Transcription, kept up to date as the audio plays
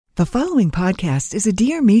The following podcast is a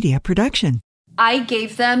Dear Media production. I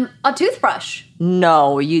gave them a toothbrush.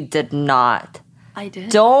 No, you did not. I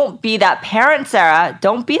did. Don't be that parent, Sarah.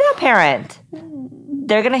 Don't be that parent.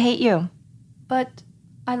 They're going to hate you. But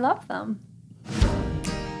I love them.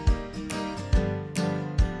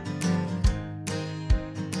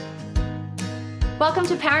 Welcome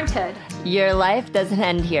to Parenthood. Your life doesn't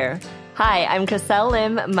end here. Hi, I'm Chriselle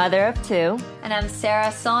Lim, mother of two. And I'm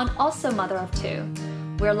Sarah Son, also mother of two.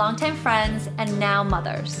 We're longtime friends and now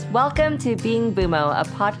mothers. Welcome to Being Boomo, a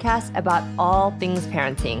podcast about all things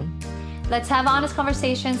parenting. Let's have honest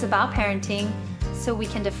conversations about parenting so we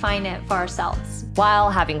can define it for ourselves.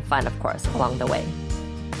 While having fun, of course, along the way.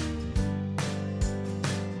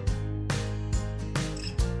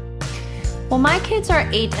 Well, my kids are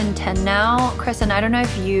 8 and 10 now. Chris, and I don't know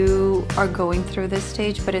if you are going through this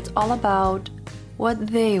stage, but it's all about what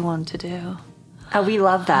they want to do. Oh, we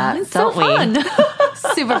love that, It's don't so we? fun.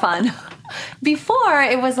 Super fun. Before,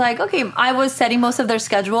 it was like, okay, I was setting most of their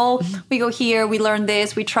schedule. We go here, we learn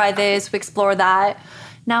this, we try this, we explore that.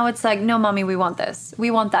 Now it's like, no, mommy, we want this.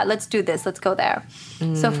 We want that. Let's do this. Let's go there.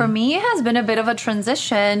 So for me, it has been a bit of a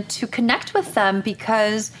transition to connect with them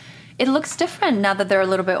because it looks different now that they're a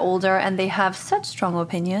little bit older and they have such strong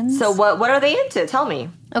opinions. So what are they into? Tell me.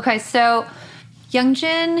 Okay, so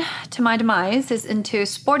Youngjin, to my demise, is into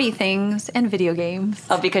sporty things and video games.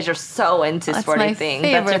 Oh, because you're so into That's sporty my things.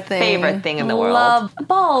 favorite That's your thing. favorite thing in the world. Love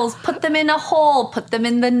balls. Put them in a hole. Put them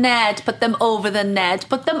in the net. Put them over the net.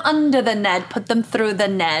 Put them under the net. Put them through the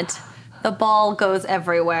net. The ball goes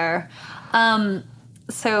everywhere.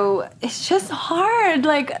 So it's just hard.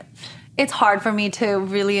 Like, it's hard for me to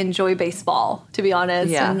really enjoy baseball, to be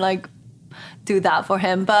honest. Yeah. And like do that for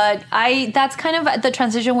him. But that's kind of the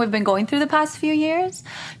transition we've been going through the past few years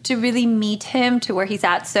to really meet him to where he's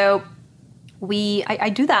at. So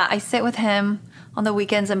I do that. I sit with him on the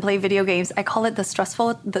weekends and play video games. I call it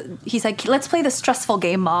he's like, let's play the stressful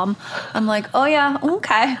game, Mom. I'm like, oh yeah,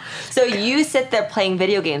 okay. So you sit there playing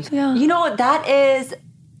video games. Yeah. You know, that is...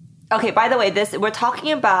 Okay, by the way, we're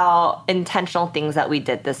talking about intentional things that we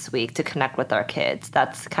did this week to connect with our kids.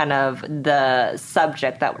 That's kind of the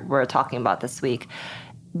subject that we're talking about this week.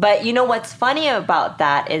 But you know what's funny about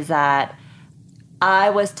that is that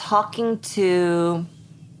I was talking to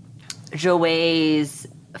Jouer's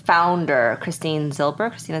founder, Christina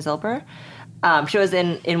Zilber. She was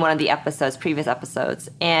in one of the previous episodes,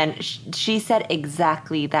 and she said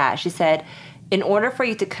exactly that. She said, in order for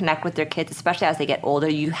you to connect with your kids, especially as they get older,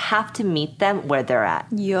 you have to meet them where they're at.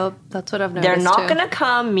 Yup, that's what I've noticed. They're not going to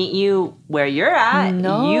come meet you where you're at.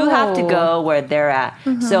 No. You have to go where they're at.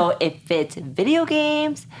 Mm-hmm. So if it's video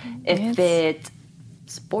games, if it's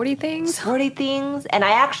sporty things. And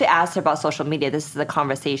I actually asked her about social media. This is the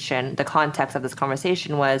conversation. The context of this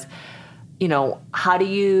conversation was, you know, how do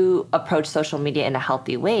you approach social media in a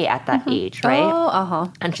healthy way at that age, right? Oh, uh-huh.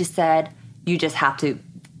 And she said, you just have to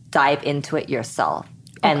dive into it yourself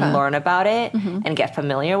and learn about it and get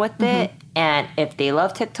familiar with it. And if they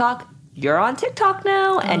love TikTok, you're on TikTok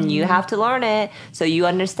now and you have to learn it so you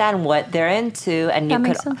understand what they're into and you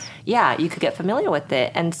makes sense. you could get familiar with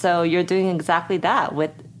it. And so you're doing exactly that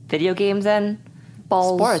with video games and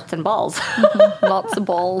Balls. sports and balls. Lots of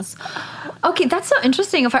balls. Okay, that's so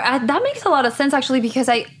interesting. That makes a lot of sense actually because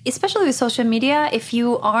especially with social media, if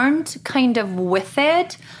you aren't kind of with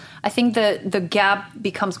it, I think the gap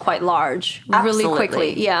becomes quite large really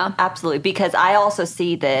quickly. Yeah. Absolutely. Because I also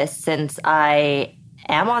see this since I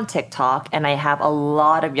am on TikTok and I have a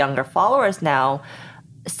lot of younger followers now.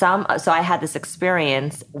 So I had this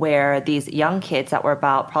experience where these young kids that were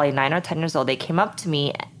about probably 9 or 10 years old, they came up to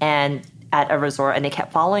me and at a resort and they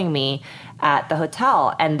kept following me at the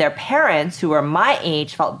hotel, and their parents who were my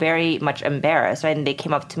age felt very much embarrassed, right? And they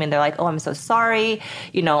came up to me and they're like, oh, I'm so sorry.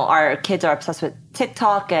 You know, our kids are obsessed with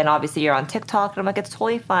TikTok and obviously you're on TikTok. And I'm like, it's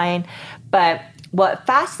totally fine. But what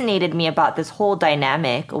fascinated me about this whole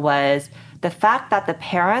dynamic was the fact that the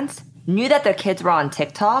parents knew that their kids were on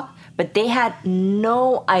TikTok, but they had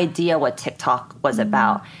no idea what TikTok was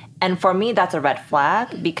about. And for me, that's a red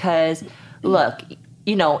flag because, look,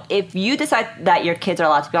 you know, if you decide that your kids are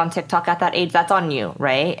allowed to be on TikTok at that age, that's on you,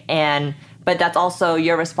 right? But that's also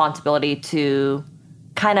your responsibility to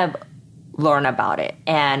kind of learn about it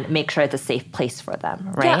and make sure it's a safe place for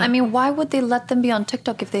them, right? Yeah, I mean, why would they let them be on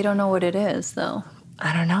TikTok if they don't know what it is, though?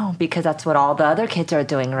 I don't know, because that's what all the other kids are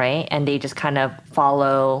doing, right? And they just kind of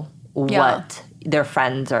follow what their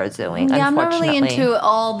friends are doing, Yeah, I'm not really unfortunately. into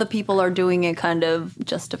all the people are doing it kind of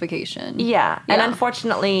justification. Yeah. And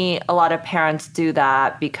unfortunately, a lot of parents do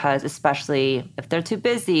that because especially if they're too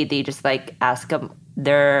busy, they just like ask them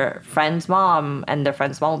their friend's mom, and their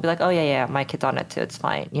friend's mom will be like, oh, yeah, my kid's on it too. It's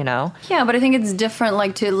fine, you know? Yeah, but I think it's different,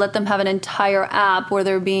 like, to let them have an entire app where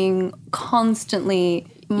they're being constantly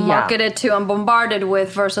marketed to and bombarded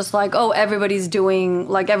with versus like, oh, everybody's getting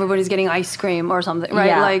ice cream or something, right?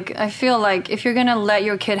 Yeah. Like, I feel like if you're going to let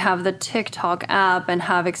your kid have the TikTok app and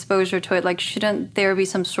have exposure to it, like, shouldn't there be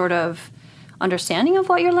some sort of understanding of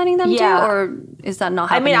what you're letting them do? Or is that not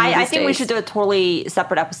happening I think we should do a totally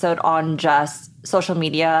separate episode on just social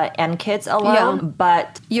media and kids alone. Yeah.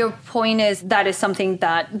 But your point is that is something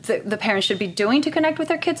that the parents should be doing to connect with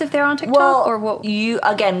their kids if they're on TikTok? well, or what? you,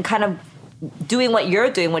 again, kind of doing what you're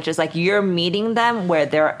doing, which is like you're meeting them where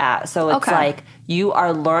they're at. So it's like you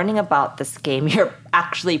are learning about this game. You're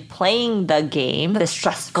actually playing the game, the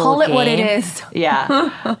stressful Call it game. what it is.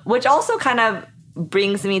 Yeah. Which also kind of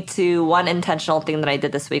brings me to one intentional thing that I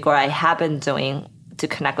did this week, or I have been doing to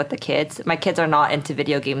connect with the kids. My kids are not into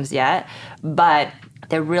video games yet, but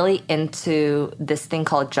they're really into this thing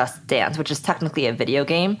called Just Dance, which is technically a video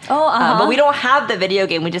game. But we don't have the video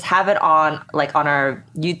game. We just have it on our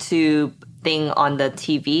YouTube thing on the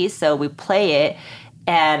TV. So we play it,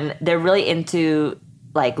 and they're really into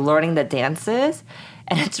like learning the dances,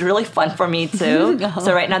 and it's really fun for me too.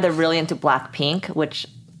 So right now they're really into Blackpink, which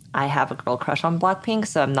I have a girl crush on Blackpink,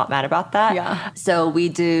 so I'm not mad about that. Yeah. So we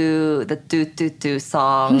do the Do Do Do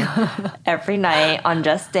song every night on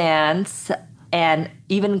Just Dance. And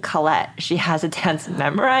even Colette, she has a dance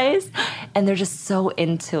memorized, and they're just so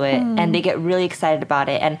into it, and they get really excited about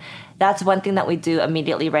it. And that's one thing that we do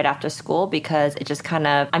immediately right after school, because it just kind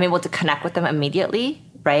of, I'm able to connect with them immediately,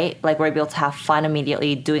 right? Like we're able to have fun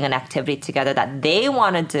immediately doing an activity together that they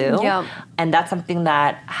want to do. Yeah. And that's something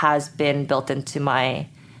that has been built into my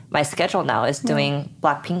schedule now, is doing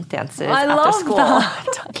Blackpink dances after school.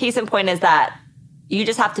 That. Case in point is that you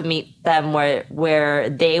just have to meet them where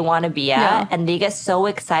they want to be at, and they get so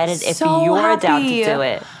excited if you're down to do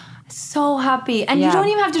it. So happy. And you don't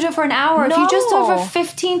even have to do it for an hour. If you just do it for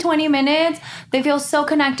 15, 20 minutes, they feel so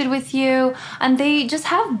connected with you, and they just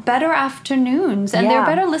have better afternoons, and they're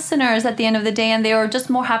better listeners at the end of the day, and they are just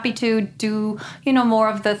more happy to do, more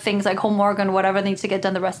of the things like homework and whatever needs to get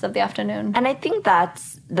done the rest of the afternoon. And I think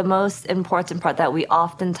that's the most important part that we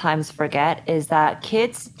oftentimes forget, is that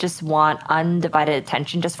kids just want undivided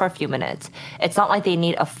attention just for a few minutes. It's not like they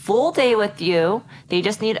need a full day with you. They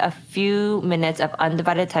just need a few minutes of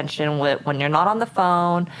undivided attention when you're not on the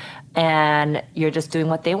phone and you're just doing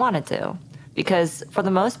what they want to do. Because for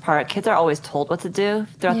the most part, kids are always told what to do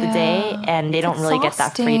throughout the day, and they don't really get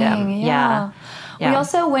that freedom. Yeah. We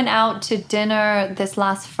also went out to dinner this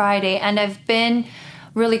last Friday, and I've been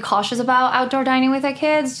really cautious about outdoor dining with our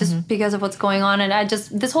kids just because of what's going on. And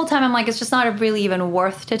this whole time I'm like, it's just not really even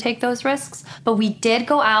worth to take those risks. But we did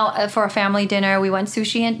go out for a family dinner. We went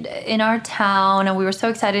sushi in our town, and we were so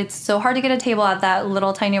excited. It's so hard to get a table at that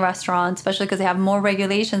little tiny restaurant, especially because they have more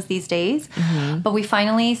regulations these days. But we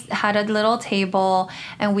finally had a little table,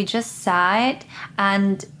 and we just sat,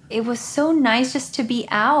 and it was so nice just to be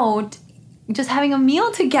out, just having a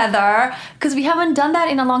meal together, because we haven't done that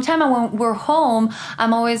in a long time. And when we're home,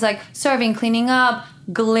 I'm always like serving, cleaning up,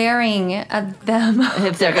 glaring at them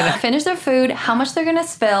if they're gonna finish their food, how much they're gonna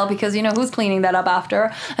spill, because who's cleaning that up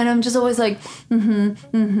after. And I'm just always like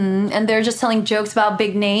and they're just telling jokes about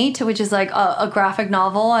Big Nate, which is like a graphic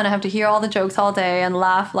novel, and I have to hear all the jokes all day and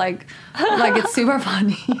laugh like it's super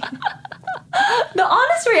funny. The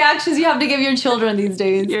honest reactions you have to give your children these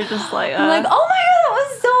days. You're just like, I'm like, oh my god, that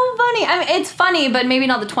was so funny. I mean, it's funny, but maybe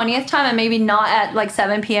not the 20th time, and maybe not at like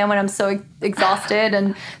 7 p.m. when I'm so exhausted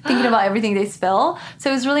and thinking about everything they spill. So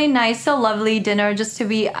it was really nice, so lovely dinner, just to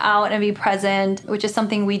be out and be present, which is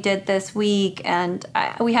something we did this week, and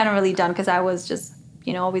we hadn't really done because I was just,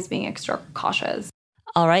 always being extra cautious.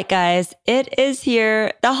 All right, guys, it is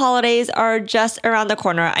here. The holidays are just around the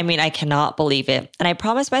corner. I mean, I cannot believe it. And I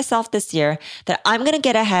promised myself this year that I'm going to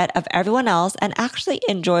get ahead of everyone else and actually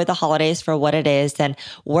enjoy the holidays for what it is than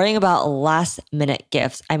worrying about last minute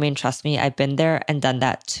gifts. I mean, trust me, I've been there and done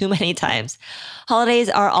that too many times. Holidays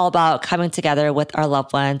are all about coming together with our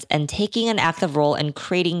loved ones and taking an active role in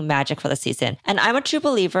creating magic for the season. And I'm a true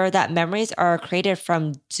believer that memories are created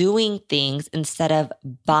from doing things instead of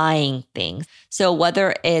buying things. So whether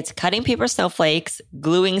it's cutting paper snowflakes,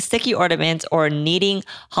 gluing sticky ornaments, or kneading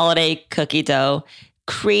holiday cookie dough,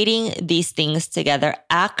 creating these things together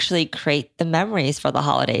actually create the memories for the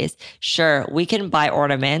holidays. Sure, we can buy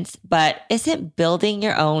ornaments, but isn't building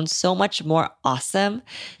your own so much more awesome?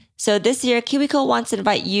 So this year, KiwiCo wants to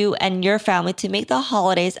invite you and your family to make the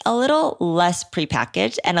holidays a little less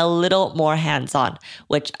prepackaged and a little more hands-on,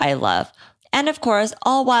 which I love. And of course,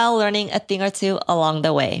 all while learning a thing or two along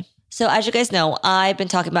the way. So as you guys know, I've been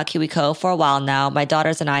talking about KiwiCo for a while now. My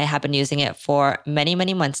daughters and I have been using it for many,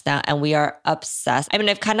 many months now, and we are obsessed. I mean,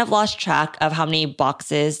 I've kind of lost track of how many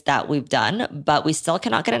boxes that we've done, but we still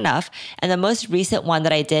cannot get enough. And the most recent one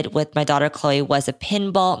that I did with my daughter Chloe was a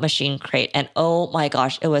pinball machine crate. And oh my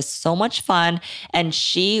gosh, it was so much fun. And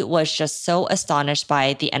she was just so astonished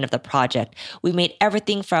by the end of the project. We made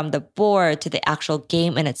everything from the board to the actual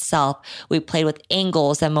game in itself. We played with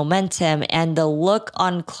angles and momentum, and the look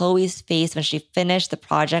on Chloe's face when she finished the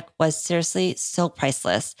project was seriously so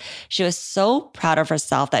priceless. She was so proud of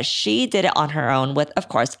herself that she did it on her own with, of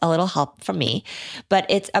course, a little help from me. But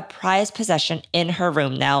it's a prized possession in her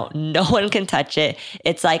room now. No one can touch it.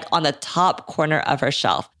 It's like on the top corner of her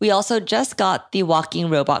shelf. We also just got the walking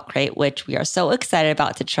robot crate, which we are so excited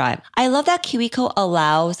about to try. I love that KiwiCo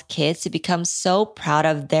allows kids to become so proud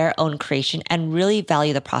of their own creation and really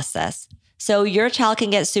value the process. So your child can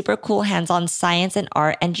get super cool hands-on science and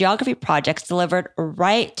art and geography projects delivered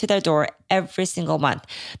right to their door every single month.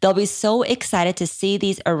 They'll be so excited to see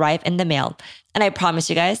these arrive in the mail. And I promise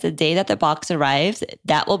you guys, the day that the box arrives,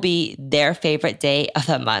 that will be their favorite day of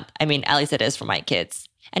the month. I mean, at least it is for my kids.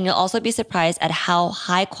 And you'll also be surprised at how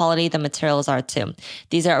high quality the materials are too.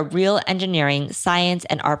 These are real engineering, science,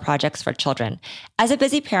 and art projects for children. As a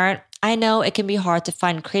busy parent, I know it can be hard to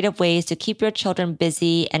find creative ways to keep your children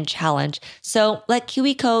busy and challenged. So let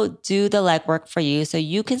KiwiCo do the legwork for you so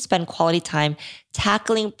you can spend quality time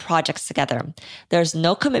tackling projects together. There's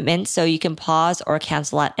no commitment, so you can pause or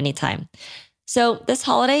cancel at any time. So this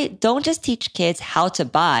holiday, don't just teach kids how to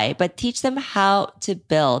buy, but teach them how to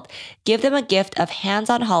build. Give them a gift of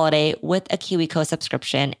hands-on holiday with a KiwiCo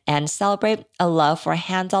subscription and celebrate a love for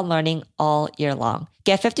hands-on learning all year long.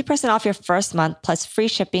 Get 50% off your first month plus free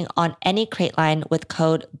shipping on any crate line with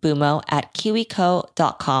code BOOMO at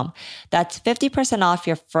kiwico.com. That's 50% off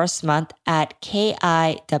your first month at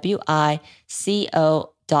kiwico.com.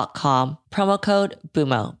 Promo code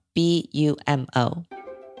BOOMO, BUMO.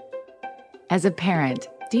 As a parent,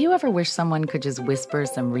 do you ever wish someone could just whisper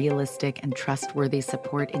some realistic and trustworthy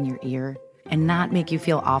support in your ear and not make you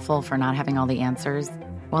feel awful for not having all the answers?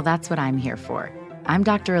 Well, that's what I'm here for. I'm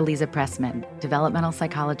Dr. Eliza Pressman, developmental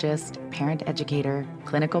psychologist, parent educator,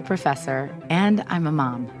 clinical professor, and I'm a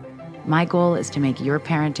mom. My goal is to make your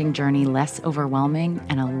parenting journey less overwhelming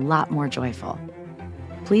and a lot more joyful.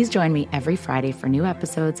 Please join me every Friday for new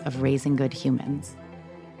episodes of Raising Good Humans.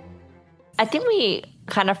 I think we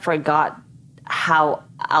kind of forgot how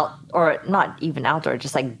out, or not even outdoor,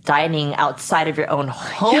 just like dining outside of your own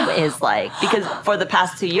home is like, because for the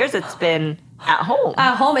past 2 years it's been at home.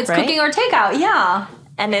 At home, it's right? cooking or takeout, yeah.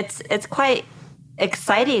 And it's quite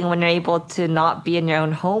exciting when you're able to not be in your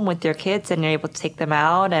own home with your kids and you're able to take them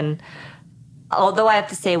out. And although I have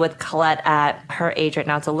to say with Colette at her age right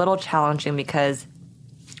now, it's a little challenging because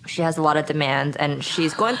she has a lot of demands and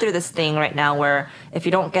she's going through this thing right now where if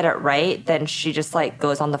you don't get it right, then she just like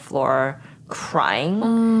goes on the floor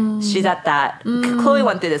crying. She's at that. Chloe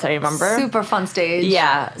went through this, I remember. Super fun stage.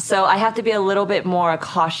 Yeah. So I have to be a little bit more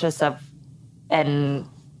cautious of, and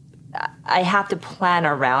I have to plan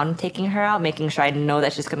around taking her out, making sure I know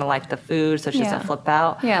that she's going to like the food so she doesn't flip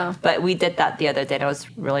out. Yeah. But we did that the other day and it was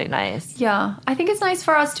really nice. Yeah. I think it's nice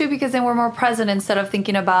for us too because then we're more present instead of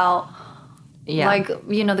thinking about like,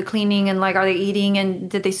 you know, the cleaning and like, are they eating and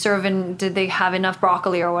did they serve and did they have enough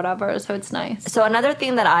broccoli or whatever? So it's nice. So another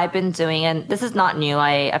thing that I've been doing, and this is not new,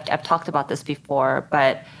 I've talked about this before,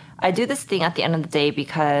 but I do this thing at the end of the day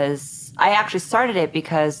because I actually started it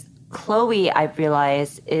because Chloe, I've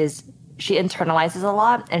realized, she internalizes a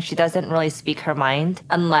lot and she doesn't really speak her mind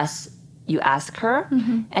unless you ask her.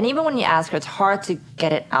 Mm-hmm. And even when you ask her, it's hard to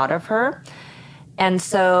get it out of her. And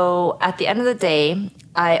so at the end of the day,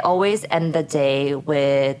 I always end the day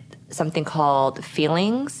with something called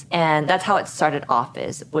feelings. And that's how it started off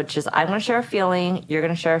which is I'm going to share a feeling, you're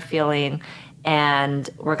going to share a feeling, and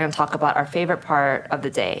we're going to talk about our favorite part of the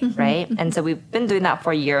day, right? Mm-hmm. And so we've been doing that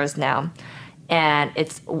for years now. And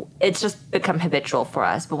it's just become habitual for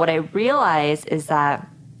us. But what I realize is that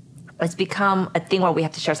it's become a thing where we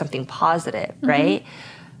have to share something positive, right?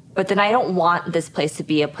 But then I don't want this place to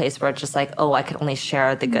be a place where it's just like, oh, I can only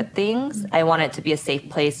share the good things. I want it to be a safe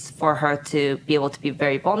place for her to be able to be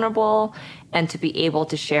very vulnerable and to be able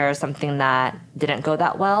to share something that didn't go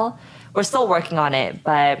that well. We're still working on it,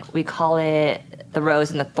 but we call it the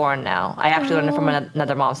rose and the thorn now. I actually learned it from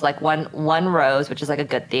another mom. So like one rose, which is like a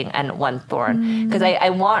good thing, and one thorn. Because I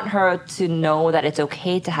want her to know that it's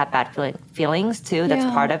okay to have bad feelings too. That's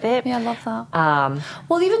part of it. Yeah, I love that.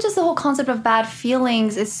 Well, even just the whole concept of bad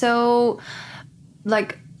feelings is so,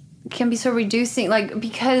 like, can be so reducing. Like,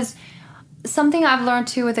 because something I've learned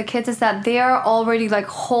too with the kids is that they are already like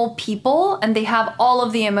whole people and they have all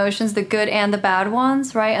of the emotions, the good and the bad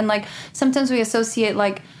ones, right? And like sometimes we associate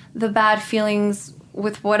like the bad feelings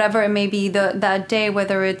with whatever it may be that day,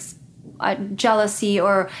 whether it's jealousy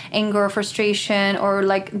or anger or frustration or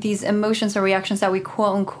like these emotions or reactions that we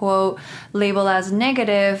quote unquote label as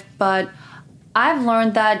negative. But I've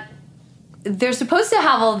learned that they're supposed to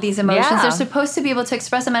have all of these emotions. Yeah. They're supposed to be able to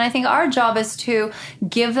express them. And I think our job is to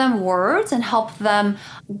give them words and help them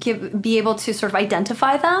be able to sort of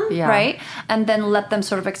identify them, right? And then let them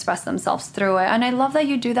sort of express themselves through it. And I love that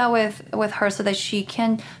you do that with her so that she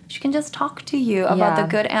can just talk to you about the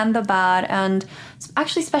good and the bad. And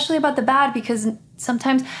actually, especially about the bad, because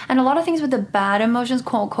sometimes, and a lot of things with the bad emotions,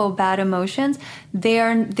 quote unquote bad emotions,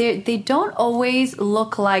 they don't always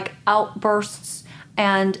look like outbursts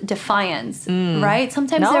and defiance, right?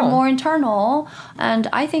 Sometimes they're more internal, and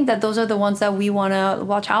I think that those are the ones that we want to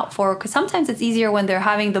watch out for, because sometimes it's easier when they're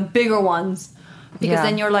having the bigger ones, because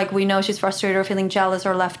then you're like, we know she's frustrated or feeling jealous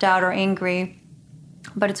or left out or angry,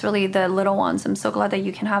 but it's really the little ones. I'm so glad that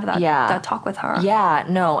you can have that talk with her. Yeah,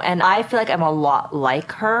 no, and I feel like I'm a lot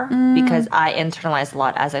like her because I internalized a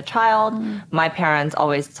lot as a child. My parents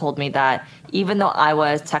always told me that even though I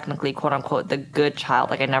was technically, quote unquote, the good child,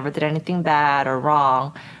 like I never did anything bad or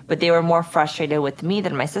wrong, but they were more frustrated with me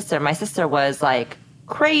than my sister. My sister was like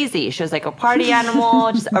crazy. She was like a party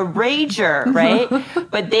animal, just a rager, right?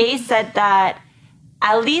 But they said that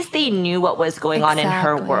at least they knew what was going on in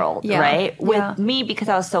her world, right? With me, because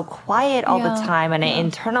I was so quiet all the time and I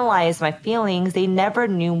internalized my feelings, they never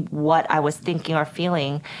knew what I was thinking or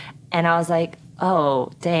feeling. And I was like,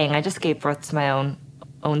 oh, dang, I just gave birth to my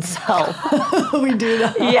own self. We do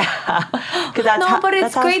that. Yeah. But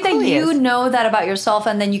it's great that you know that about yourself,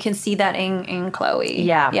 and then you can see that in Chloe.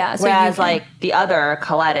 Yeah. So whereas like the other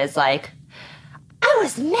Colette is like, I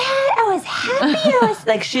was mad, I was happy, I was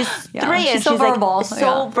like, she's 3 and she's so verbal. Like,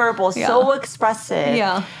 so verbal, so expressive.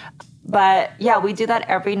 Yeah. But we do that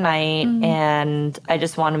every night, and I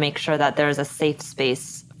just want to make sure that there's a safe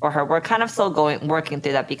space for her. We're kind of still working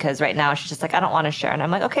through that, because right now she's just like, I don't want to share. And I'm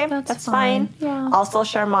like, okay, that's fine. Yeah. I'll still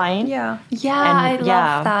share mine. Yeah. I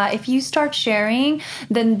love that. If you start sharing,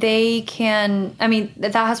 then they can, I mean,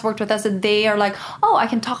 that has worked with us, and they are like, oh, I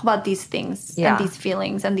can talk about these things and these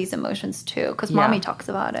feelings and these emotions too, because mommy talks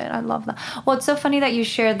about it. I love that. Well, it's so funny that you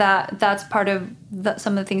share that. That's part of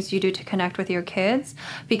some of the things you do to connect with your kids,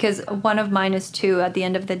 because one of mine is too, at the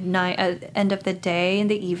end of the night, at end of the day, in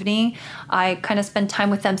the evening, I kind of spend time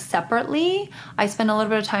with them separately. I spend a little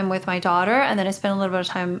bit of time with my daughter, and then I spend a little bit of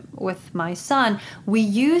time with my son. We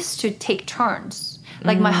used to take turns.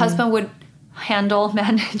 Like my husband would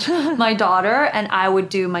manage my daughter, and I would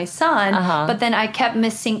do my son. But then I kept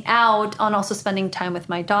missing out on also spending time with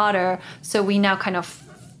my daughter. So we now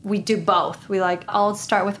we do both. I'll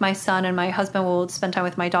start with my son, and my husband will spend time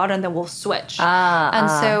with my daughter, and then we'll switch.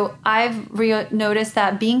 So I've noticed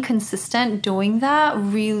that being consistent doing that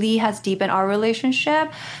really has deepened our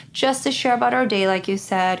relationship. Just to share about our day, like you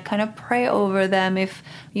said, kind of pray over them if,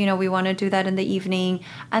 we want to do that in the evening,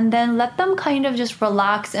 and then let them kind of just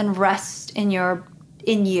relax and rest in you.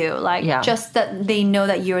 Just that they know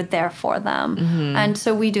that you're there for them. And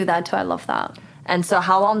so we do that too. I love that. And so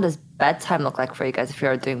how long does bedtime look like for you guys if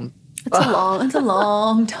you're doing... It's a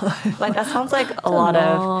long time. Like, that sounds like a lot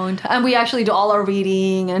of... Time. And we actually do all our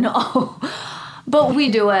reading and all. But we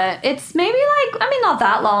do it. It's maybe not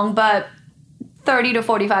that long, but 30 to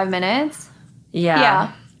 45 minutes.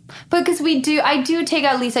 Yeah. Because I do take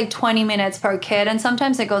at least 20 minutes per kid, and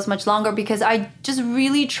sometimes it goes much longer, because I just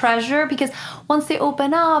really treasure, because once they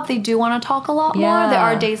open up, they do want to talk a lot more. There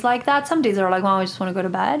are days like that. Some days are like, Mom, I just want to go to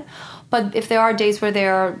bed. But if there are days where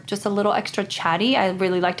they're just a little extra chatty, I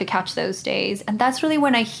really like to catch those days. And that's really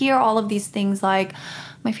when I hear all of these things like,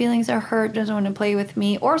 my feelings are hurt, doesn't want to play with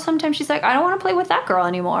me. Or sometimes she's like, I don't want to play with that girl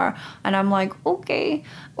anymore. And I'm like, okay.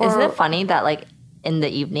 Isn't it funny that in the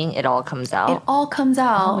evening it all comes out? It all comes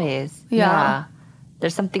out. Always. Yeah.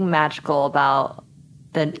 There's something magical about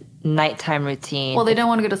the nighttime routine. Well, they don't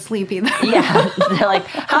want to go to sleep either. They're like,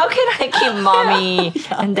 how can I keep mommy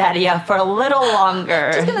and daddy up for a little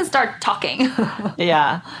longer? Just gonna start talking. I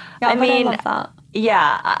love that.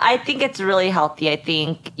 I think it's really healthy. I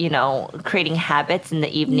think, creating habits in the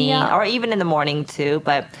evening or even in the morning too,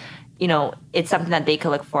 but it's something that they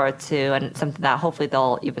can look forward to, and something that hopefully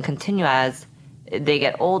they'll even continue as they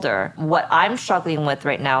get older. What I'm struggling with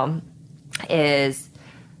right now is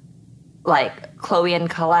Chloe and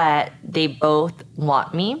Colette, they both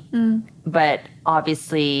want me, but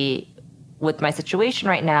obviously with my situation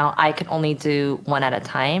right now, I can only do one at a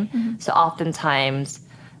time. So oftentimes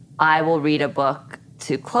I will read a book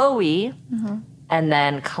to Chloe, and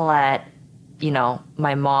then Colette, you know,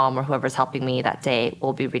 my mom or whoever's helping me that day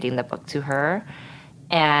will be reading the book to her.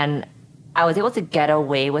 And I was able to get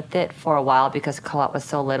away with it for a while because Colette was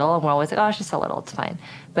so little, and we're always like, oh, she's so little, it's fine.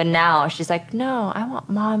 But now she's like, no, I want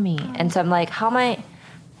mommy. And so I'm like, how am I,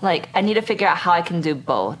 like, I need to figure out how I can do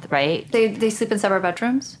both, right? They sleep in separate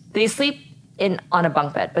bedrooms? They sleep on a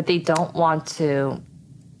bunk bed, but they don't want to.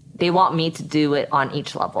 They want me to do it on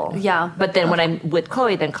each level. Yeah. But then when I'm with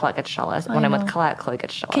Chloe, then Colette gets jealous. When I'm with Colette, Chloe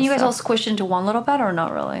gets jealous. Can you guys all squish into one little bed or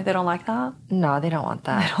not really? They don't like that? No, they don't want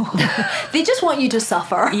that. They just want you to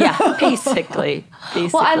suffer. Yeah, basically.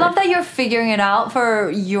 Well, I love that you're figuring it out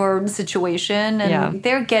for your situation, and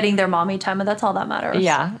they're getting their mommy time, and that's all that matters.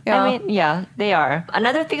 Yeah. I mean, yeah, they are.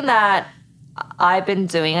 Another thing that I've been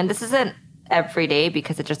doing, and this isn't every day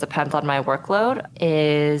because it just depends on my workload,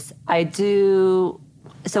 is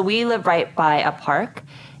so we live right by a park,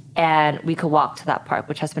 and we could walk to that park,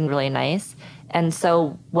 which has been really nice. And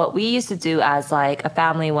so what we used to do as like a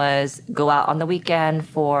family was go out on the weekend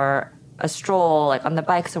for a stroll, like on the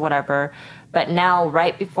bikes or whatever. But now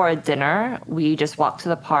right before dinner, we just walk to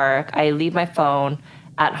the park. I leave my phone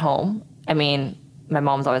at home. I mean, my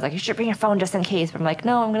mom's always like, you should bring your phone just in case. But I'm like,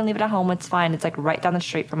 no, I'm going to leave it at home. It's fine. It's like right down the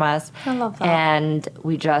street from us. I love that. And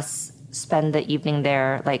we just spend the evening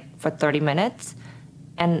there like for 30 minutes.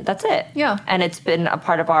 And that's it. Yeah. And it's been a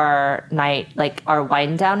part of our night, like our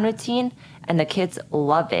wind down routine. And the kids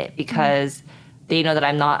love it because they know that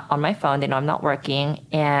I'm not on my phone. They know I'm not working.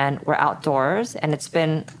 And we're outdoors. And it's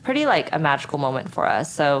been pretty like a magical moment for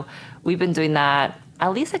us. So we've been doing that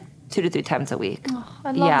at least like 2 to 3 times a week. Oh,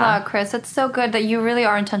 I love that, Chris. It's so good that you really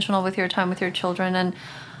are intentional with your time with your children. And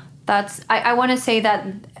that's, I want to say that,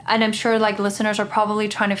 and I'm sure like listeners are probably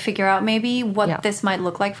trying to figure out maybe what this might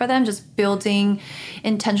look like for them, just building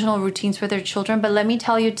intentional routines for their children. But let me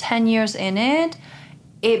tell you, 10 years in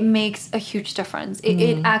it makes a huge difference.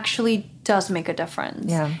 It actually does make a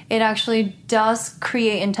difference. Yeah. It actually does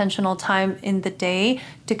create intentional time in the day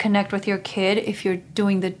to connect with your kid. If you're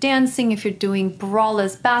doing the dancing, if you're doing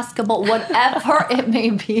braless basketball, whatever it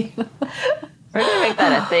may be. We're going to make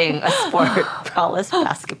that a thing, a sport, braless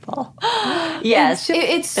basketball. Yes.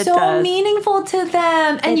 It's so meaningful to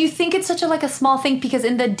them. And you think it's such a small thing because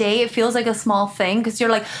in the day it feels like a small thing because you're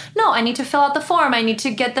like, no, I need to fill out the form. I need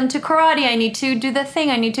to get them to karate. I need to do the thing.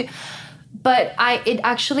 I need to... But it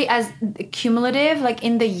actually, as cumulative, like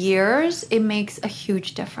in the years, it makes a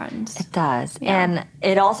huge difference. It does. Yeah. And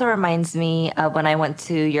it also reminds me of when I went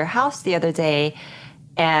to your house the other day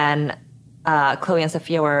and... Chloe and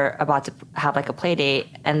Sophia were about to have like a play date,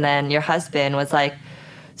 and then your husband was like,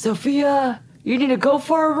 Sophia, you need to go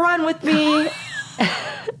for a run with me.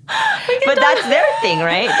 But that's their thing,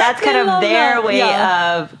 right? That's kind of their way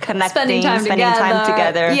of connecting, spending time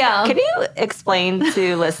together. Yeah. Can you explain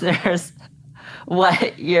to listeners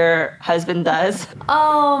what your husband does?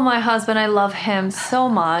 Oh, my husband, I love him so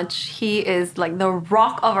much. He is like the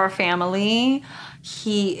rock of our family.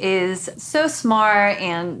 He is so smart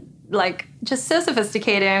and like just so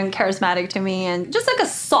sophisticated and charismatic to me and just like a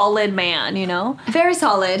solid man, you know? Very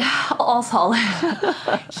solid, all solid.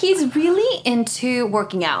 He's really into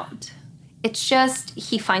working out. It's just,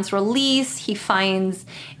 he finds release, he finds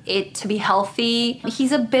it to be healthy.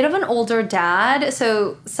 He's a bit of an older dad,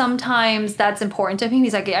 so sometimes that's important to him.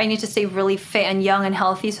 He's like, I need to stay really fit and young and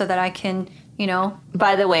healthy so that I can, you know.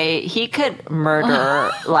 By the way, he could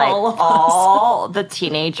murder like all the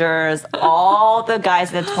teenagers, all the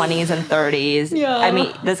guys in the 20s and 30s. Yeah. I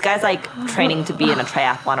mean, this guy's like training to be in a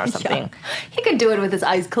triathlon or something. Yeah. He could do it with his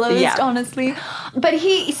eyes closed, honestly. But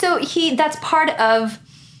he that's part of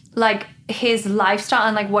like his lifestyle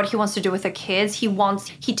and like what he wants to do with the kids. He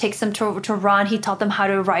takes them to run. He taught them how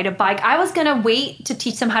to ride a bike. I was gonna wait to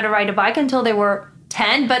teach them how to ride a bike until they were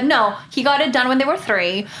 10, but no, he got it done when they were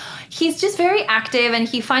 3. He's just very active and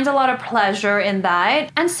he finds a lot of pleasure in that.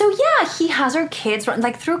 And so, yeah, he has our kids run.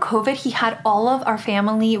 Like through COVID, he had all of our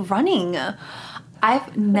family running.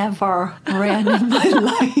 I've never ran in my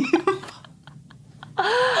life.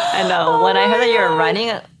 I know. When I heard that you were running,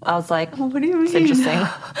 I was like, what do you mean? It's interesting.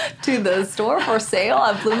 To the store for sale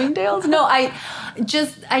at Bloomingdale's? No, I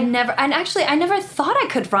never thought I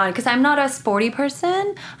could run because I'm not a sporty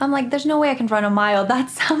person. I'm like, there's no way I can run a mile. That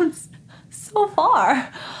sounds so far.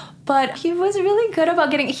 But he was really good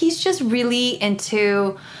about he's just really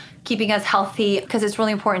into keeping us healthy because it's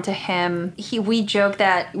really important to him. We joke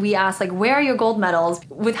that we ask where are your gold medals?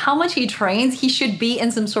 With how much he trains, he should be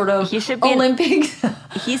in some sort of Olympics.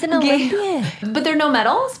 He's an Olympian. But there are no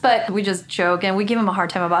medals, but we just joke and we give him a hard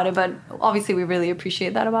time about it. But obviously we really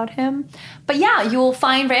appreciate that about him. But yeah, you will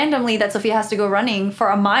find randomly that Sophia has to go running for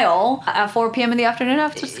a mile at 4 p.m. in the afternoon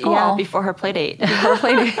after school. Yeah, before her play date. Before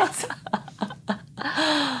play dates.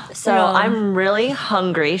 So I'm really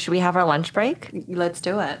hungry. Should we have our lunch break? Let's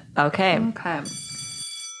do it. Okay. Okay.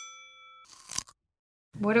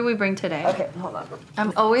 What do we bring today? Okay, hold on.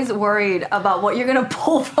 I'm always worried about what you're going to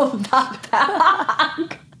pull from that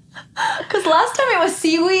bag. Because last time it was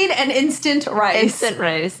seaweed and instant rice. Instant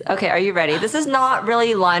rice. Okay, are you ready? This is not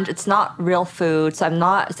really lunch. It's not real food. So I'm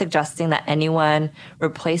not suggesting that anyone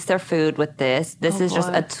replace their food with this. This is just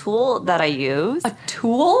a tool that I use. A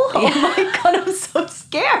tool? Oh my God, I'm so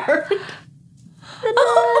scared.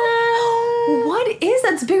 What is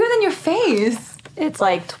that? It's bigger than your face. It's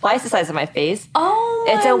like twice the size of my face. Oh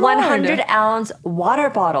my It's a Lord. 100-ounce water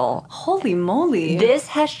bottle. Holy moly. This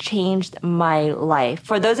has changed my life.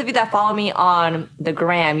 For those of you that follow me on the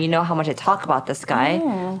gram, you know how much I talk about this guy.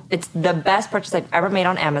 Oh. It's the best purchase I've ever made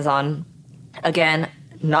on Amazon. Again,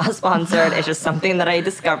 not sponsored. It's just something that I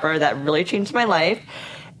discovered that really changed my life.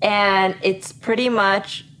 And it's pretty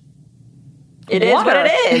much... It is what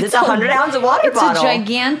it is. It's a 100-ounce water bottle. It's a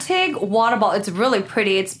gigantic water bottle. It's really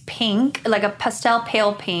pretty. It's pink, like a pastel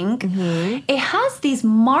pale pink. Mm-hmm. It has these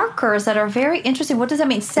markers that are very interesting. What does that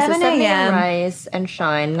mean? 7 a.m. Rise and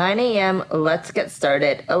shine. 9 a.m. Let's get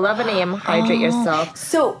started. 11 a.m. Hydrate yourself.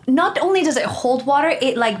 So not only does it hold water,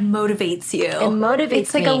 it like motivates you. It motivates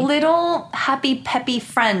It's like me. a little happy, peppy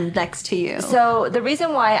friend next to you. So the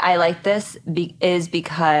reason why I like this is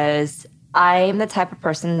because I'm the type of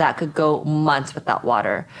person that could go months without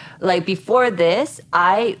water. Like before this,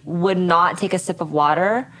 I would not take a sip of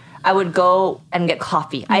water. I would go and get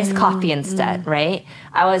coffee, iced coffee instead, right?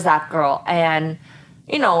 I was that girl. And,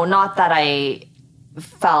 you know, not that I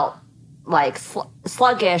felt like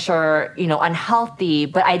sluggish or, you know, unhealthy,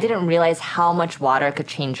 but I didn't realize how much water could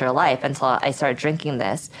change your life until I started drinking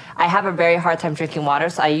this. I have a very hard time drinking water,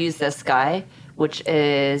 so I use this guy, which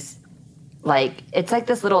is... like, it's like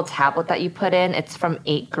this little tablet that you put in. It's from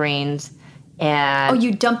 8 Greens. And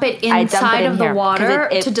you dump it inside of the water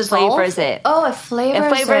it to dissolve? Flavors it. Oh, it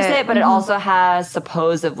flavors it. But it also has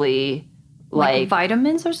supposedly like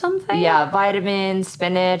vitamins or something? Yeah, vitamins,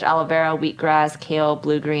 spinach, aloe vera, wheatgrass, kale,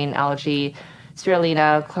 blue-green algae,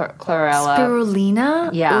 spirulina, chlorella. Spirulina?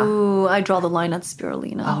 Yeah. Ooh, I draw the line at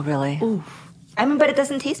spirulina. Oh, really? Ooh. I mean, but it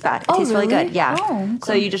doesn't taste bad. It tastes really good. Yeah. Oh, okay.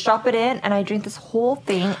 So you just drop it in, and I drink this whole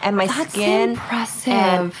thing, and my That's skin. impressive.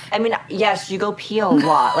 And, I mean, yes, you go pee a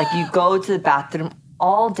lot. Like you go to the bathroom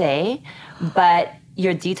all day, but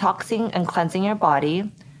you're detoxing and cleansing your body.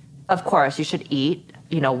 Of course, you should eat,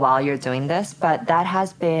 you know, while you're doing this, but that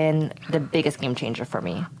has been the biggest game changer for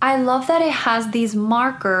me. I love that it has these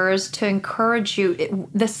markers to encourage you.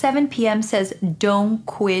 The 7 p.m. says, "Don't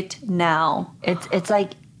quit now." It's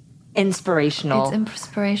like inspirational. It's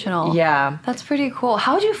inspirational. Yeah. That's pretty cool.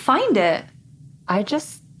 How did you find it? I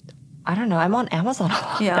don't know. I'm on Amazon a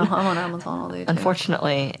lot. Yeah, I'm on Amazon all day too.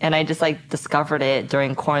 Unfortunately. And I just like discovered it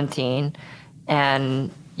during quarantine.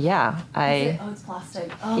 And yeah, it's plastic.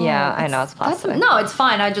 Oh, yeah, I know it's plastic. No, it's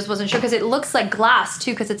fine. I just wasn't sure because it looks like glass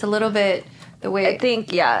too because it's a little bit the way. I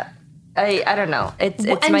think, yeah. I don't know. It's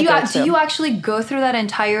and my go-to. Do you actually go through that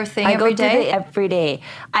entire thing I every go through day? it every day.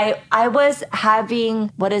 I was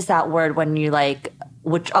having, what is that word when you like,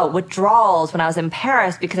 withdrawals when I was in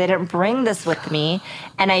Paris because I didn't bring this with me.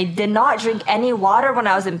 And I did not drink any water when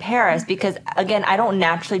I was in Paris because, again, I don't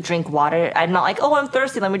naturally drink water. I'm not like, oh, I'm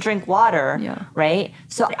thirsty, let me drink water. Yeah. Right?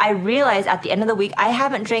 So I realized at the end of the week, I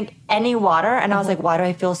haven't drank any water. And I was like, why do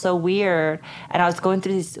I feel so weird? And I was going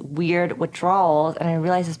through these weird withdrawals. And I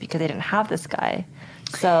realized it's because I didn't have this guy.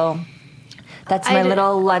 So that's my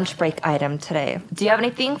little lunch break item today. Do you have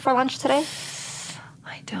anything for lunch today?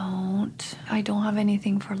 I don't have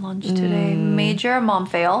anything for lunch today. Major mom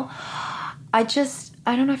fail. I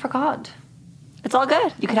don't know, I forgot. It's all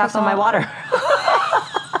good. You could have some of my water.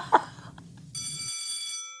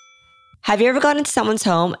 Have you ever gone into someone's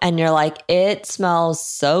home and you're like, it smells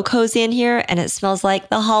so cozy in here and it smells like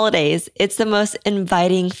the holidays? It's the most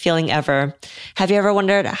inviting feeling ever. Have you ever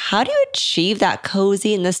wondered, how do you achieve that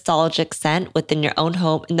cozy, nostalgic scent within your own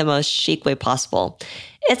home in the most chic way possible?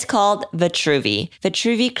 It's called Vitruvi.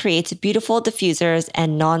 Vitruvi creates beautiful diffusers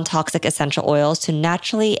and non-toxic essential oils to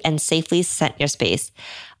naturally and safely scent your space.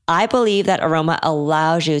 I believe that aroma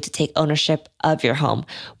allows you to take ownership of your home,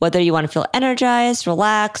 whether you want to feel energized,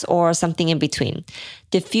 relaxed, or something in between.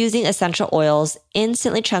 diffusing essential oils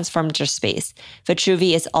instantly transformed your space.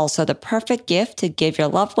 Vitruvi is also the perfect gift to give your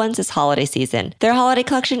loved ones this holiday season. Their holiday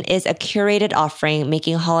collection is a curated offering,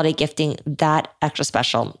 making holiday gifting that extra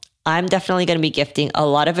special. I'm definitely going to be gifting a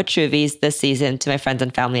lot of Vitruvis this season to my friends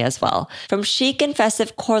and family as well. From chic and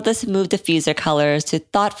festive cordless move diffuser colors to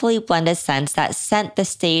thoughtfully blended scents that set the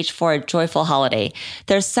stage for a joyful holiday,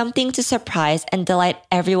 there's something to surprise and delight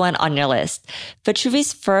everyone on your list.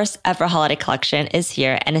 Vitruvi's first ever holiday collection is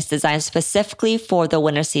here and is designed specifically for the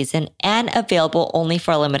winter season and available only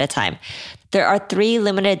for a limited time. There are 3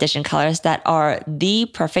 limited edition colors that are the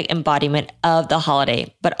perfect embodiment of the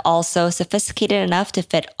holiday, but also sophisticated enough to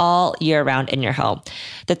fit all year round in your home.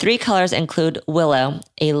 The 3 colors include Willow,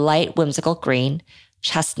 a light whimsical green,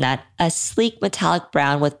 Chestnut, a sleek metallic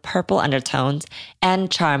brown with purple undertones,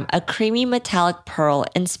 and Charm, a creamy metallic pearl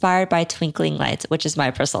inspired by twinkling lights, which is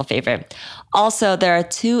my personal favorite. Also, there are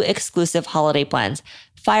 2 exclusive holiday blends,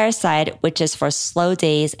 Fireside, which is for slow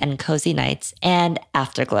days and cozy nights, and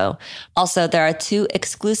Afterglow. Also, there are 2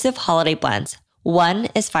 exclusive holiday blends. One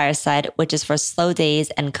is Fireside, which is for slow days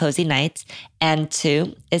and cozy nights, and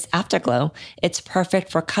 2 is Afterglow. It's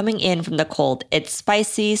perfect for coming in from the cold. It's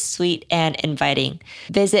spicy, sweet, and inviting.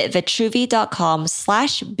 Visit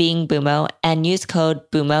vitruvi.com/beingbumo and use code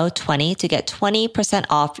BUMO20 to get 20%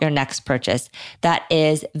 off your next purchase. That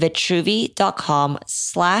is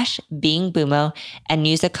vitruvi.com/beingbumo and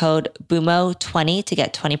use the code BUMO20 to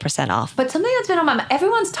get 20% off. But something that's been on my mind,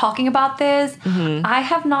 everyone's talking about this. I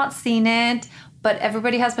have not seen it, but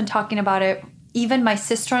everybody has been talking about it. Even my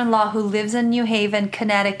sister-in-law who lives in New Haven,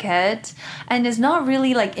 Connecticut, and is not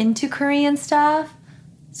really like into Korean stuff.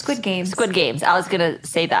 Squid Games. Squid Games. I was going to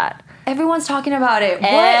say that. Everyone's talking about it.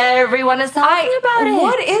 Everyone is talking about it.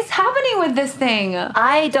 What is happening with this thing?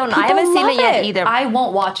 I don't know. I haven't seen it yet either. I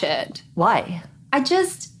won't watch it. Why? I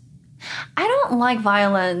don't like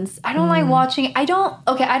violence. I don't like watching. I don't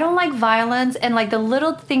like violence. And like the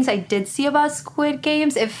little things I did see about Squid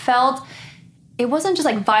Games, it wasn't just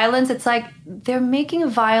like violence. It's like they're making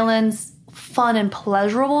violence fun and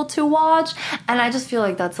pleasurable to watch. And I just feel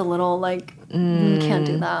like that's a little like, can't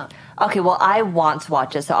do that. Okay, well, I want to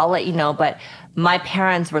watch it, so I'll let you know. But my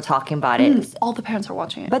parents were talking about it. All the parents are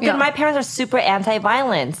watching it. But then my parents are super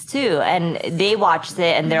anti-violence too. And they watched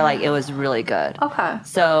it and they're like, it was really good. Okay.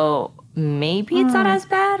 So maybe it's not as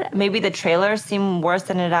bad. Maybe the trailers seem worse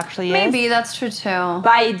than it actually is. Maybe, that's true too.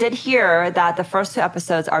 But I did hear that the first 2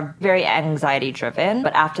 episodes are very anxiety driven,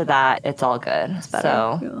 but after that, it's all good.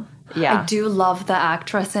 So, yeah. I do love the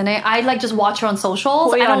actress in it. I like just watch her on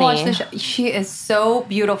socials. I don't watch the show. She is so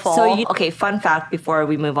beautiful. Okay, fun fact before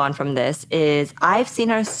we move on from this is I've seen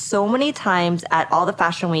her so many times at all the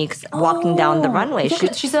fashion weeks walking down the runway.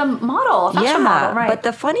 Yeah, she's a model, a fashion model, right? But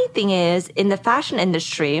the funny thing is, in the fashion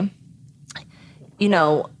industry, you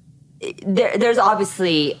know, there's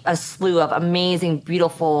obviously a slew of amazing,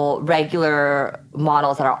 beautiful, regular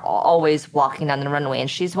models that are always walking down the runway, and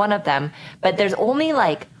she's one of them. But there's only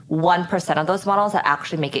like 1% of those models that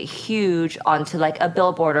actually make it huge onto like a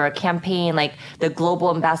billboard or a campaign, like the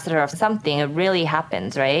global ambassador of something. It really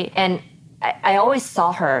happens, right? And I always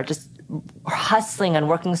saw her just hustling and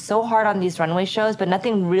working so hard on these runway shows, but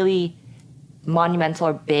nothing really monumental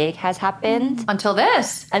or big has happened. Until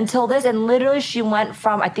this. And literally she went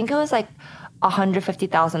from, I think it was like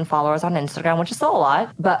 150,000 followers on Instagram, which is still a lot,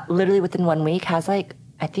 but literally within 1 week has like,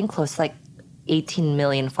 I think close to like 18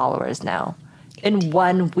 million followers now. In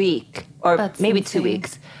 1 week, or That's maybe insane. 2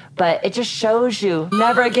 weeks. But it just shows you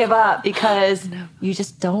never give up because you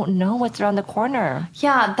just don't know what's around the corner.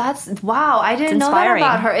 Yeah, wow. I didn't know that inspiring.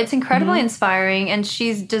 about her. It's incredibly inspiring, and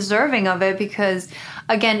she's deserving of it because,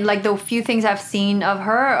 again, like the few things I've seen of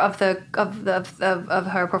her, of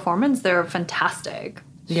her performance, they're fantastic.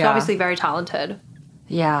 She's obviously very talented.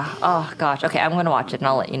 Yeah. Oh gosh. Okay, I'm gonna watch it and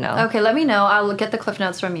I'll let you know. Okay, let me know. I'll get the cliff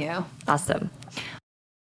notes from you. Awesome.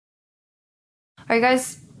 Are you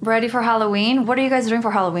guys ready for Halloween? What are you guys doing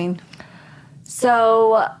for Halloween?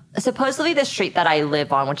 So supposedly the street that I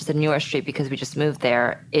live on, which is a newer street because we just moved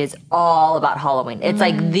there, is all about Halloween. It's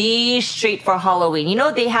like the street for Halloween. You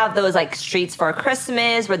know, they have those like streets for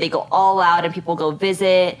Christmas where they go all out and people go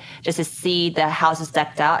visit just to see the houses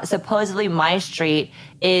decked out. Supposedly my street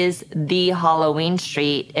is the Halloween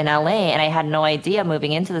street in LA, and I had no idea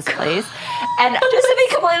moving into this place. And just to be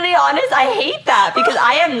completely honest, I hate that because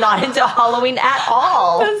I am not into Halloween at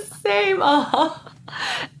all. The same.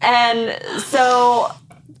 And so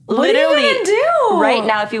What literally, are you gonna do? right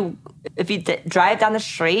now, if you drive down the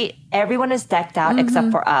street, everyone is decked out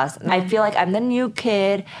except for us. And I feel like I'm the new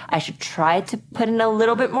kid. I should try to put in a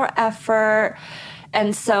little bit more effort.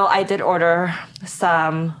 And so I did order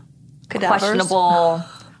some questionable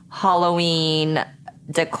Halloween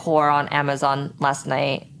decor on Amazon last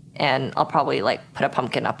night. And I'll probably like put a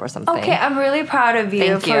pumpkin up or something. Okay, I'm really proud of you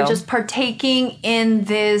Thank for you. just partaking in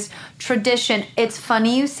this tradition. It's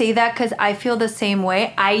funny you say that because I feel the same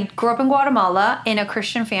way. I grew up in Guatemala in a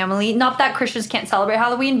Christian family. Not that Christians can't celebrate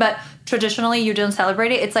Halloween, but traditionally you don't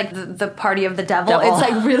celebrate it. It's like the party of the devil. It's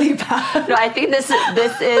like really bad. No, I think this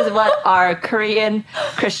is what our Korean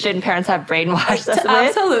Christian parents have brainwashed us with.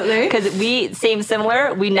 Absolutely. Because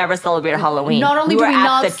similar, we never celebrated Halloween. Not only do were we at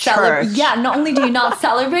not the celebrate, church. not only do you not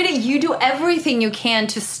celebrate it, you do everything you can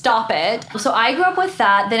to stop it. So I grew up with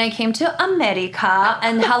that. Then I came to America,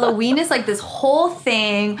 and Halloween is like this whole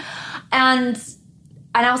thing, and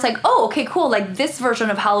I was like, oh, okay, cool. Like this version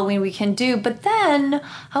of Halloween we can do. But then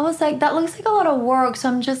I was like, that looks like a lot of work, so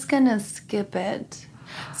I'm just gonna skip it.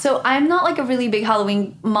 So I'm not like a really big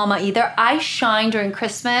Halloween mama either. I shine during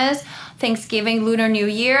Christmas, Thanksgiving, Lunar New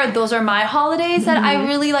Year. Those are my holidays that I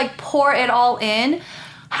really like pour it all in.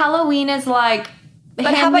 Halloween is like,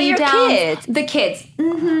 But how about your kids? The kids.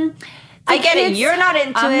 Mm-hmm. I get it. You're not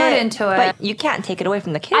into it. I'm not into it. But you can't take it away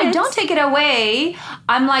from the kids. I don't take it away.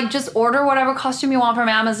 I'm like, just order whatever costume you want from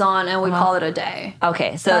Amazon and we call it a day.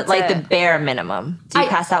 Okay, so That's like it. the bare minimum. Do you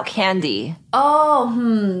pass out candy?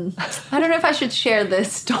 Oh, I don't know if I should share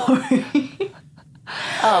this story.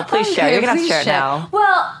 Oh, please share. You're going to have to please share it now.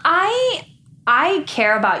 Well, I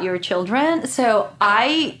care about your children, so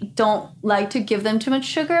I don't like to give them too much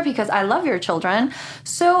sugar because I love your children.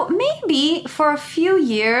 So maybe for a few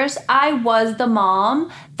years, I was the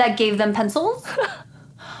mom that gave them pencils.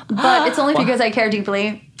 But it's only because I care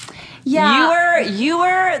deeply. Yeah. You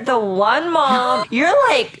were the one mom. You're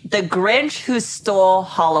like the Grinch who stole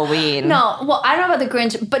Halloween. No, well, I don't know about the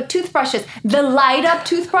Grinch, but toothbrushes. The light-up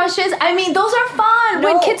toothbrushes, I mean, those are fun.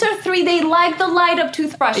 No. When kids are 3, they like the light-up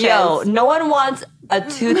toothbrushes. Yo, no one wants a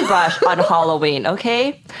toothbrush on Halloween,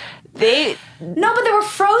 okay? No, but they were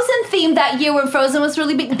Frozen themed that year when Frozen was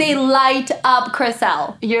really big. They light up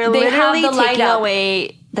Chriselle. You're They have literally the light taking up.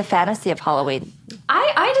 away the fantasy of Halloween.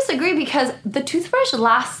 I disagree because the toothbrush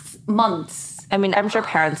lasts months. I mean, I'm sure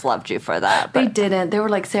parents loved you for that. They But didn't. They were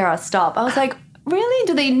like, Sarah, stop. I was like, really?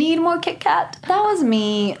 Do they need more Kit Kat? That was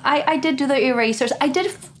me. I did do the erasers. I did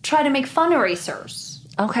try to make fun erasers.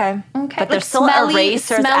 okay. Okay. But they're Like still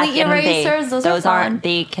erasers at smelly the end of the day. erasers, those are fun.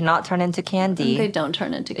 They cannot turn into candy. They don't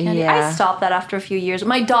turn into candy. Yeah. I stopped that after a few years.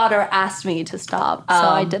 My daughter asked me to stop, so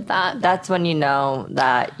I did that. That's when you know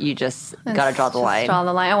that you just gotta draw the Just line. Draw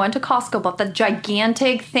the line. I went to Costco, bought the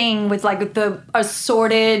gigantic thing with like the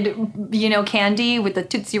assorted, candy with the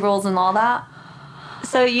Tootsie Rolls and all that.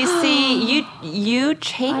 So you see, you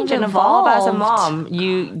change I've and evolve as a evolved. mom.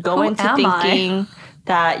 You go Who into am I? thinking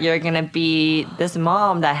that you're gonna be this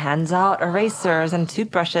mom that hands out erasers and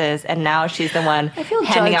toothbrushes, and now she's the one I feel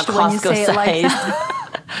handing out judged when you say it like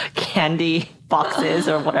Costco-sized candy boxes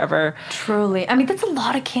or whatever. Truly. I mean, that's a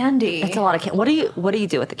lot of candy. It's a lot of candy. What do you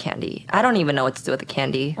do with the candy? I don't even know what to do with the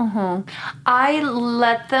candy. I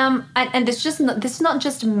let them, and this is not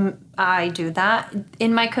just I do that.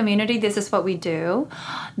 In my community, this is what we do.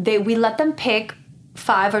 We let them pick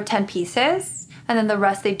 5 or 10 pieces, and then the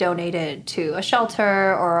rest they donate it to a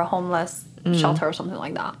shelter or a homeless shelter or something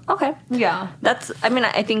like that. Okay. Yeah.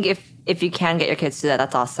 I think if you can get your kids to do that,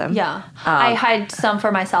 that's awesome. Yeah. I hide some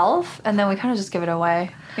for myself, and then we kind of just give it away.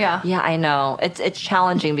 Yeah. Yeah, I know. It's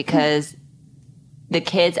challenging because the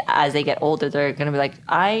kids, as they get older, they're going to be like,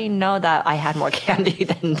 I know that I had more candy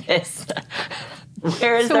than this.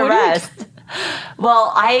 Where's So the what do you rest?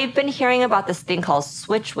 Well, I've been hearing about this thing called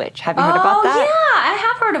Switch Witch. Have you heard about that? Yeah, I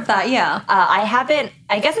have heard of that. Yeah. I haven't.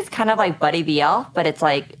 I guess it's kind of like Buddy the Elf, but it's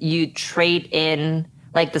like you trade in.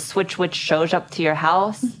 Like the Switch Witch shows up to your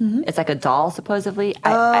house. It's like a doll, supposedly.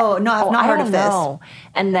 Oh, no, I've not I heard don't of this. know.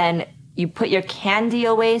 And then you put your candy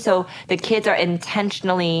away. So the kids are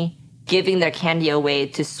intentionally giving their candy away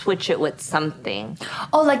to switch it with something.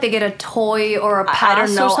 Oh, like they get a toy or a pass I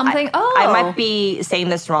don't know. or something? I might be saying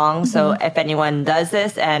this wrong. So Mm-hmm. if anyone does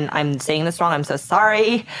this and I'm saying this wrong, I'm so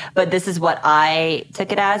sorry. But this is what I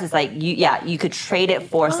took it as. It's like, you could trade it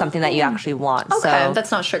for something that you actually want. Okay, So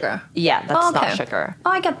that's not sugar. yeah, that's Okay. not sugar. Oh,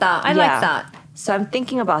 I get that. I like that. So I'm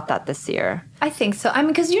thinking about that this year. I think so. I mean,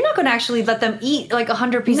 because you're not going to actually let them eat like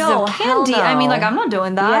 100 pieces No, of hell candy. no. I mean, like, I'm not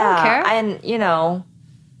doing that. I don't care. And,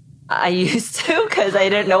 I used to because I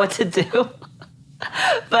didn't know what to do.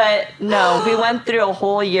 But no, we went through a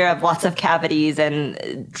whole year of lots of cavities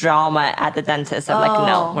and drama at the dentist. I'm like,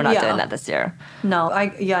 no, we're not yeah. doing that this year. No,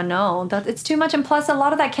 no, that it's too much. And plus, a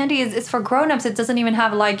lot of that candy is for grown-ups. It doesn't even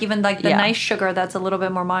have even the Yeah. nice sugar that's a little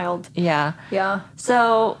bit more mild. Yeah. Yeah.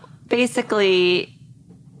 So basically,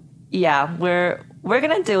 yeah, we're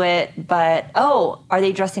going to do it. But, are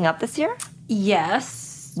they dressing up this year?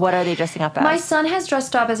 Yes. What are they dressing up as? My son has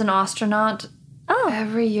dressed up as an astronaut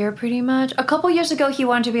every year pretty much. A couple years ago, he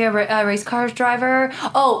wanted to be a race car driver.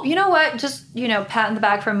 Oh, you know what? Just, pat in the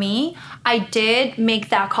back for me. I did make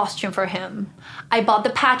that costume for him. I bought the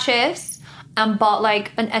patches and bought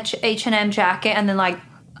like an H&M jacket and then like,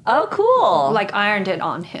 oh, cool. like ironed it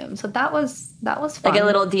on him. So that was fun. Like a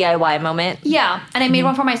little DIY moment? Yeah. And I made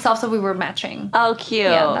one for myself so we were matching. Oh, cute.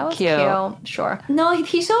 Yeah, that was cute. Sure. No,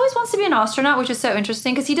 he always wants to be an astronaut, which is so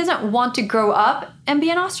interesting because he doesn't want to grow up and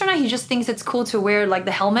be an astronaut. He just thinks it's cool to wear like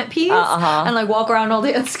the helmet piece and like walk around all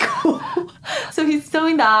day at school. So he's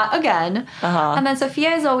doing that again. And then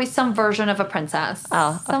Sophia is always some version of a princess.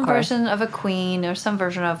 Some version of a queen or some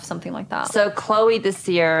version of something like that. So Chloe this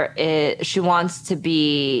year, she wants to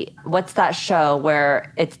be, what's that show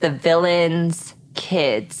where it's the villains'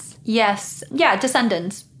 kids? Yes. Yeah,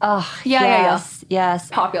 Descendants. Oh, yes.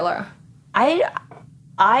 Popular.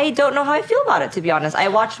 I don't know how I feel about it, to be honest. I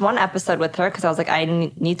watched one episode with her because I was like, I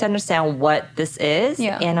need to understand what this is.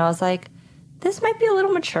 Yeah. And I was like, this might be a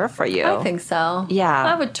little mature for you. I think so. Yeah.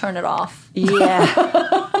 I would turn it off. Yeah.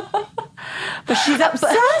 But she's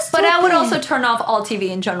obsessed But I would also turn off all TV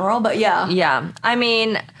in general, but yeah. Yeah. I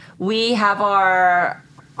mean, we have our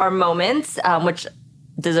moments, which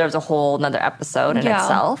deserves a whole another episode in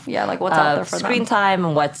itself. Yeah, like what's out there for screen them. time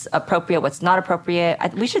and what's appropriate, what's not appropriate.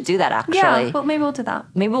 We should do that, actually. Yeah, but maybe we'll do that.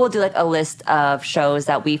 Maybe we'll do like a list of shows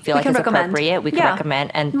that we feel like is appropriate. We can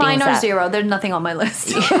recommend. And mine are zero. There's nothing on my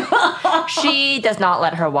list. She does not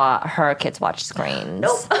let her kids watch screens.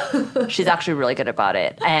 Nope. She's actually really good about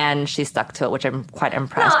it. And she stuck to it, which I'm quite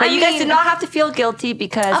impressed. But you guys do not have to feel guilty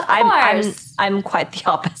because I'm quite the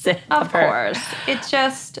opposite of her. Of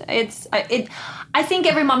course. I think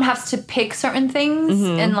every mom has to pick certain things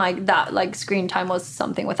and like that, like screen time was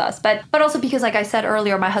something with us. But also because like I said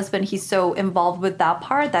earlier, my husband, he's so involved with that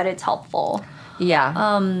part that it's helpful. Yeah.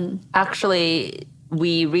 Actually,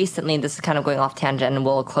 we recently, this is kind of going off tangent and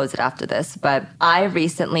we'll close it after this, but I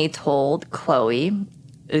recently told Chloe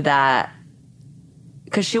that,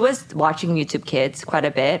 because she was watching YouTube Kids quite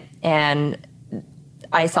a bit and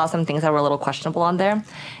I saw some things that were a little questionable on there.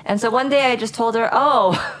 And so one day I just told her,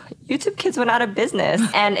 YouTube Kids went out of business.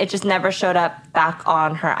 And it just never showed up back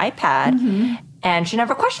on her iPad. And she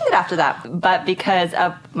never questioned it after that. But because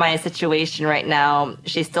of my situation right now,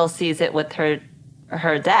 she still sees it with her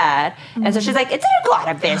dad. And so she's like, it didn't go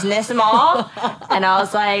out of business, Mom. And I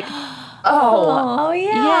was like, oh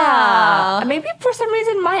yeah. Maybe for some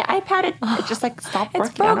reason my iPad it just like stopped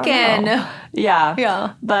working. It's broken.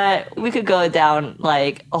 Yeah. But we could go down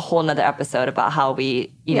like a whole nother episode about how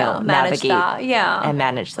we navigate that. and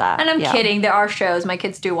manage that. And I'm kidding. There are shows. My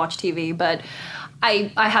kids do watch TV, but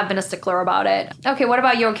I have been a stickler about it. Okay, what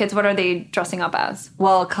about your kids? What are they dressing up as?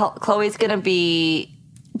 Well, Chloe's gonna be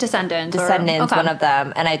Descendants, one of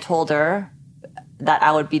them, and I told her that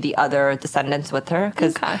I would be the other Descendants with her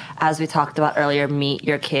because, as we talked about earlier, meet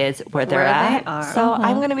your kids where they're at. They are. So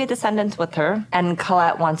I'm going to be a Descendants with her, and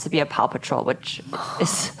Colette wants to be a Paw Patrol, which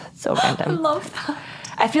is so random. I love that.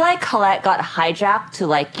 I feel like Colette got hijacked to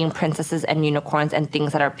liking princesses and unicorns and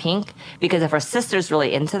things that are pink because of her sister's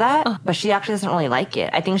really into that, but she actually doesn't really like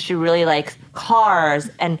it. I think she really likes cars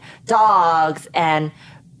and dogs and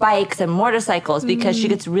bikes and motorcycles because she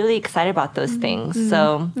gets really excited about those things.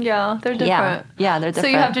 So yeah, they're different. Yeah, they're different. So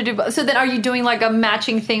you have to do. So then, are you doing like a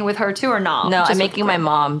matching thing with her too, or not? No, I'm making my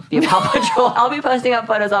mom be a Paw Patrol. I'll be posting up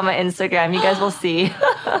photos on my Instagram. You guys will see.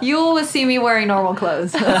 You will see me wearing normal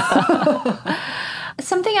clothes.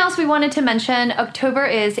 Something else we wanted to mention, October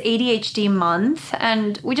is ADHD month,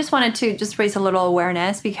 and we just wanted to just raise a little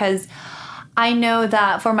awareness because I know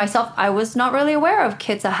that for myself, I was not really aware of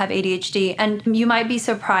kids that have ADHD. And you might be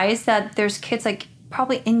surprised that there's kids like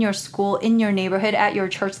probably in your school, in your neighborhood, at your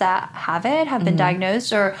church that have been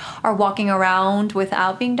diagnosed or are walking around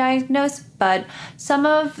without being diagnosed. But some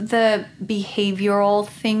of the behavioral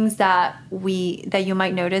things that you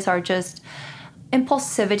might notice are just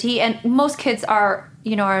impulsivity. And most kids are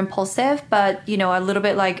impulsive, but, a little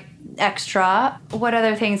bit like extra. What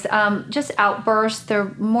other things? Just outbursts.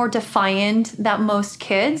 They're more defiant than most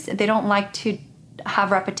kids. They don't like to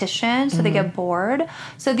have repetition, so they get bored.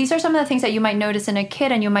 So these are some of the things that you might notice in a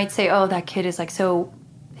kid, and you might say, oh, that kid is like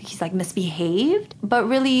he's like misbehaved. But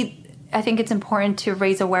really, I think it's important to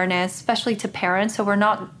raise awareness, especially to parents, so we're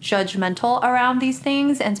not judgmental around these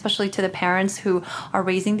things, and especially to the parents who are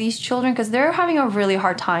raising these children, because they're having a really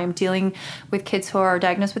hard time dealing with kids who are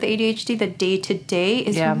diagnosed with ADHD. The day-to-day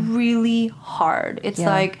is really hard. It's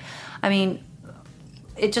like,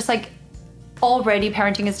 it's just like already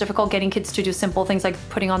parenting is difficult, getting kids to do simple things like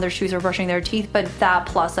putting on their shoes or brushing their teeth, but that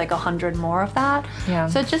plus like 100 more of that. Yeah.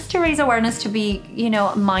 So just to raise awareness, to be,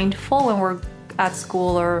 mindful when we're at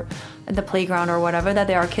school or at the playground or whatever, that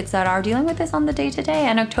there are kids that are dealing with this on the day-to-day.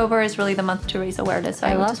 And October is really the month to raise awareness. So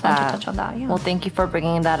I just want to touch on that. Yeah. Well, thank you for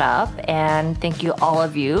bringing that up. And thank you all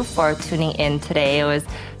of you for tuning in today. It was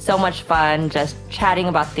so much fun just chatting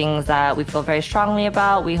about things that we feel very strongly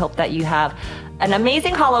about. We hope that you have an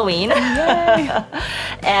amazing Halloween.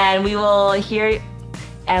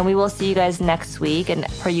 And we will see you guys next week. And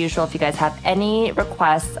per usual, if you guys have any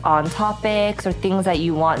requests on topics or things that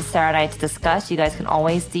you want Sarah and I to discuss, you guys can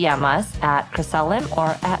always DM us at Chriselle Lim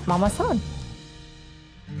or at Mama San.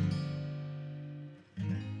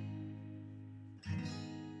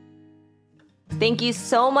 Thank you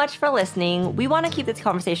so much for listening. We want to keep this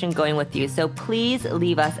conversation going with you, so please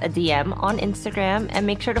leave us a DM on Instagram and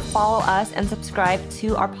make sure to follow us and subscribe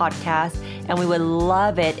to our podcast. And we would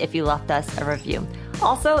love it if you left us a review.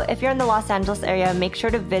 Also, if you're in the Los Angeles area, make sure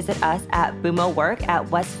to visit us at Bumo Work at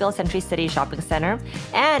Westfield Century City Shopping Center.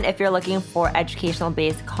 And if you're looking for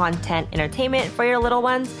educational-based content entertainment for your little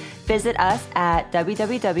ones, visit us at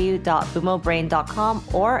www.bumobrain.com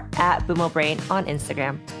or at bumobrain on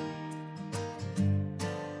Instagram.